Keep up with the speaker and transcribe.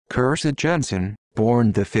Kirsa Jensen,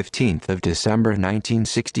 born the 15th of December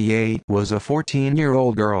 1968, was a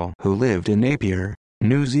 14-year-old girl who lived in Napier,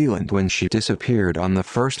 New Zealand when she disappeared on the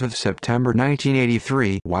 1st of September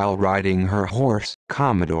 1983 while riding her horse,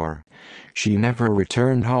 Commodore. She never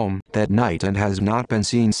returned home that night and has not been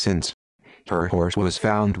seen since. Her horse was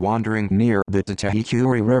found wandering near the Disappearance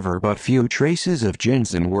River, but few traces of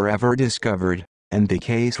Jensen were ever discovered, and the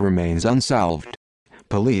case remains unsolved.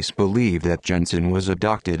 Police believe that Jensen was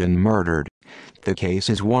abducted and murdered. The case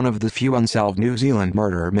is one of the few unsolved New Zealand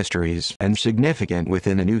murder mysteries and significant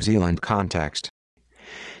within a New Zealand context.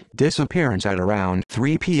 Disappearance. At around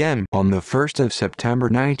 3 p.m. on the 1st of September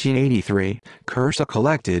 1983, Kirsa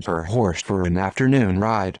collected her horse for an afternoon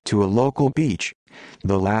ride to a local beach.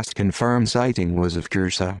 The last confirmed sighting was of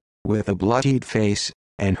Kirsa, with a bloodied face,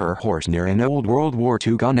 and her horse near an old World War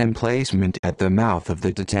II gun emplacement at the mouth of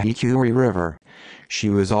the Disappearance River. She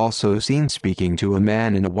was also seen speaking to a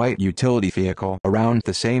man in a white utility vehicle around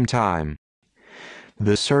the same time.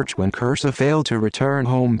 The search. When Kirsa failed to return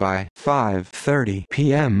home by 5:30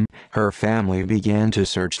 p.m., her family began to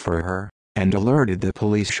search for her, and alerted the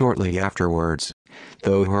police shortly afterwards.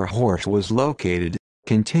 Though her horse was located,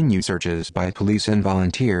 continued searches by police and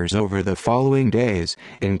volunteers over the following days,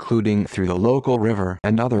 including through the local river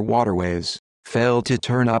and other waterways, failed to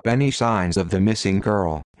turn up any signs of the missing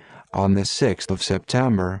girl. On the 6th of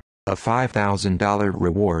September, a $5,000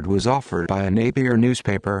 reward was offered by a Napier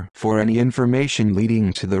newspaper for any information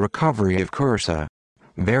leading to the recovery of Kirsa.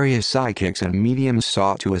 Various psychics and mediums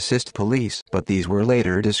sought to assist police, but these were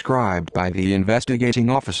later described by the investigating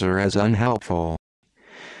officer as unhelpful.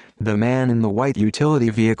 The man in the white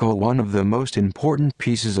utility vehicle. One of the most important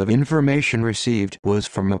pieces of information received was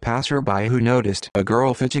from a passerby who noticed a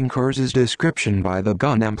girl fitting Kirsa's description by the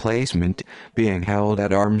gun emplacement, being held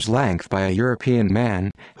at arm's length by a European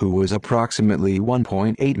man, who was approximately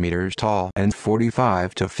 1.8 meters tall and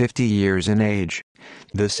 45 to 50 years in age.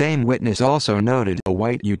 The same witness also noted a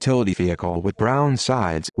white utility vehicle with brown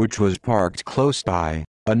sides which was parked close by.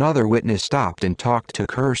 Another witness stopped and talked to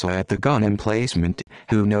Kirsa at the gun emplacement,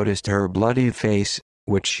 who noticed her bloodied face,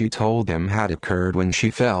 which she told him had occurred when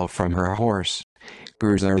she fell from her horse.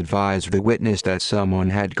 Kirsa advised the witness that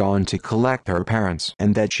someone had gone to collect her parents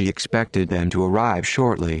and that she expected them to arrive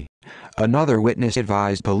shortly. Another witness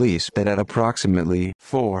advised police that at approximately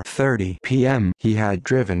 4:30 p.m. he had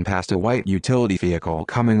driven past a white utility vehicle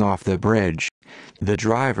coming off the bridge. The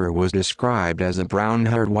driver was described as a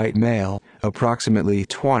brown-haired white male, approximately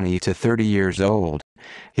 20 to 30 years old.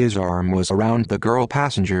 His arm was around the girl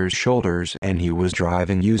passenger's shoulders and he was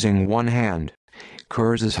driving using one hand.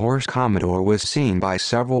 Kirsa's horse Commodore was seen by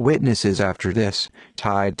several witnesses after this,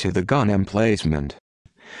 tied to the gun emplacement.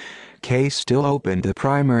 Case still open. The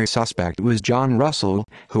primary suspect was John Russell,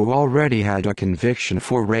 who already had a conviction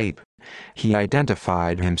for rape. He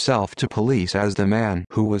identified himself to police as the man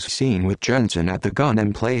who was seen with Jensen at the gun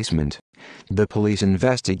emplacement. The police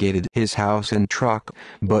investigated his house and truck,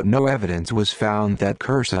 but no evidence was found that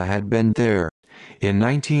Kirsa had been there. In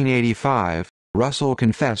 1985, Russell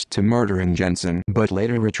confessed to murdering Jensen but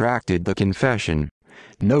later retracted the confession.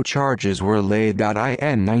 No charges were laid. In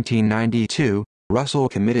 1992, Russell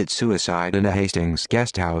committed suicide in a Hastings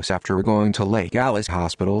guest house after going to Lake Alice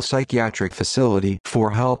Hospital psychiatric facility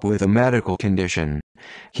for help with a medical condition.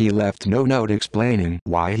 He left no note explaining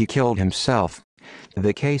why he killed himself.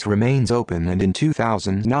 The case remains open, and in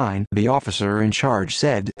 2009 the officer in charge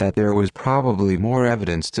said that there was probably more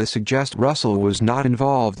evidence to suggest Russell was not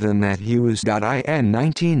involved than that he was. In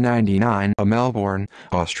 1999, a Melbourne,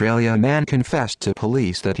 Australia man confessed to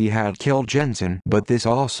police that he had killed Jensen, but this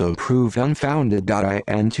also proved unfounded.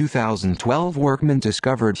 In 2012, workmen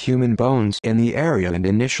discovered human bones in the area and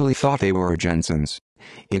initially thought they were Jensen's.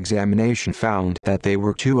 Examination found that they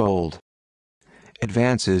were too old.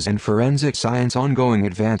 Advances in forensic science. Ongoing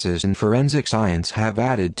advances in forensic science have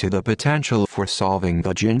added to the potential for solving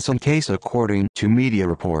the Jensen case according to media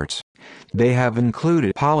reports. They have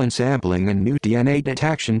included pollen sampling and new DNA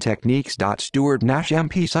detection techniques. Stuart Nash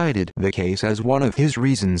MP cited the case as one of his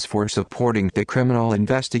reasons for supporting the Criminal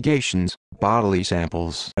Investigations, Bodily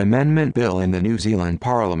Samples Amendment Bill in the New Zealand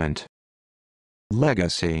Parliament.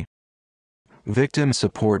 Legacy. Victim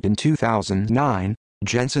support. In 2009,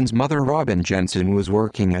 Jensen's mother Robin Jensen was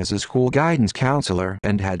working as a school guidance counselor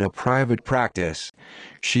and had a private practice.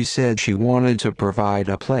 She said she wanted to provide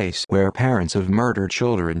a place where parents of murdered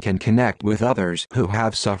children can connect with others who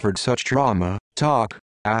have suffered such trauma, talk,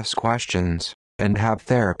 ask questions, and have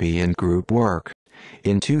therapy and group work.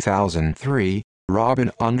 In 2003,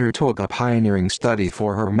 Robin undertook a pioneering study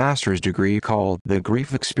for her master's degree called The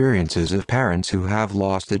Grief Experiences of Parents Who Have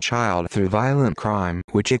Lost a Child Through Violent Crime,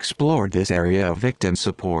 which explored this area of victim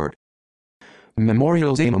support. A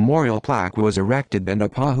memorial plaque was erected and a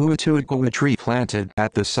Pahuatutua tree planted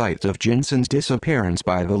at the site of Jensen's disappearance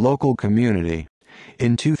by the local community.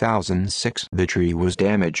 In 2006, the tree was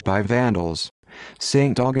damaged by vandals.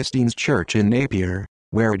 St. Augustine's Church in Napier,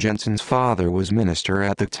 where Jensen's father was minister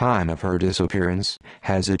at the time of her disappearance,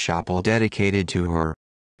 has a chapel dedicated to her.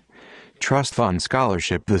 Trust Fund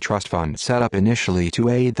Scholarship. The Trust Fund, set up initially to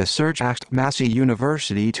aid the search, asked Massey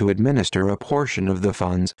University to administer a portion of the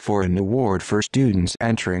funds for an award for students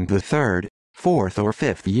entering the third, fourth or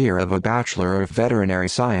fifth year of a Bachelor of Veterinary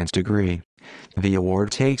Science degree. The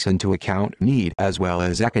award takes into account need as well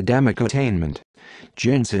as academic attainment.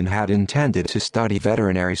 Jensen had intended to study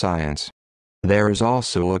veterinary science. There is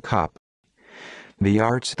also a cup. The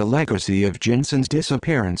arts. The legacy of Jensen's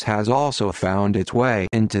disappearance has also found its way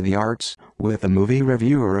into the arts, with a movie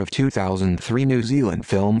reviewer of 2003 New Zealand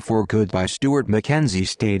film For Good by Stuart Mackenzie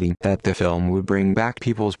stating that the film would bring back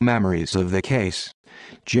people's memories of the case.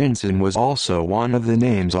 Jensen was also one of the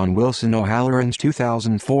names on Wilson O'Halloran's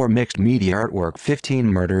 2004 mixed media artwork 15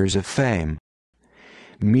 Murders of Fame.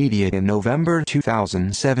 Media. In November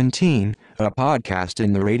 2017, a podcast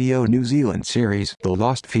in the Radio New Zealand series The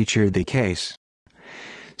Lost featured the case.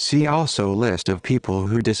 See also list of people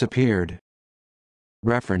who disappeared.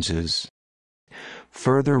 References.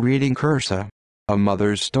 Further reading. Kirsa, A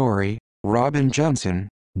Mother's Story, Robin Jensen,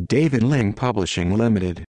 David Ling Publishing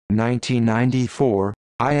Limited, 1994,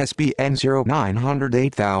 ISBN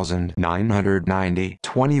 09008990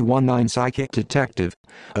 21-9. Psychic Detective,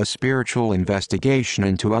 A Spiritual Investigation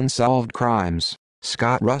into Unsolved Crimes,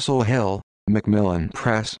 Scott Russell Hill, Macmillan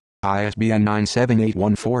Press, ISBN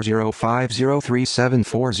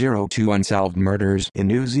 9781405037402. Unsolved Murders in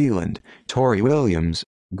New Zealand, Tori Williams,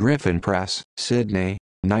 Griffin Press, Sydney,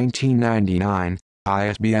 1999,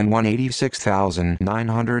 ISBN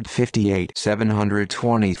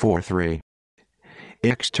 186958-724-3.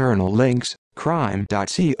 External links: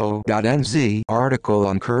 crime.co.nz article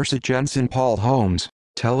on Kirsa Jensen. Paul Holmes,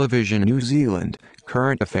 Television New Zealand,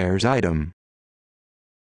 Current Affairs item.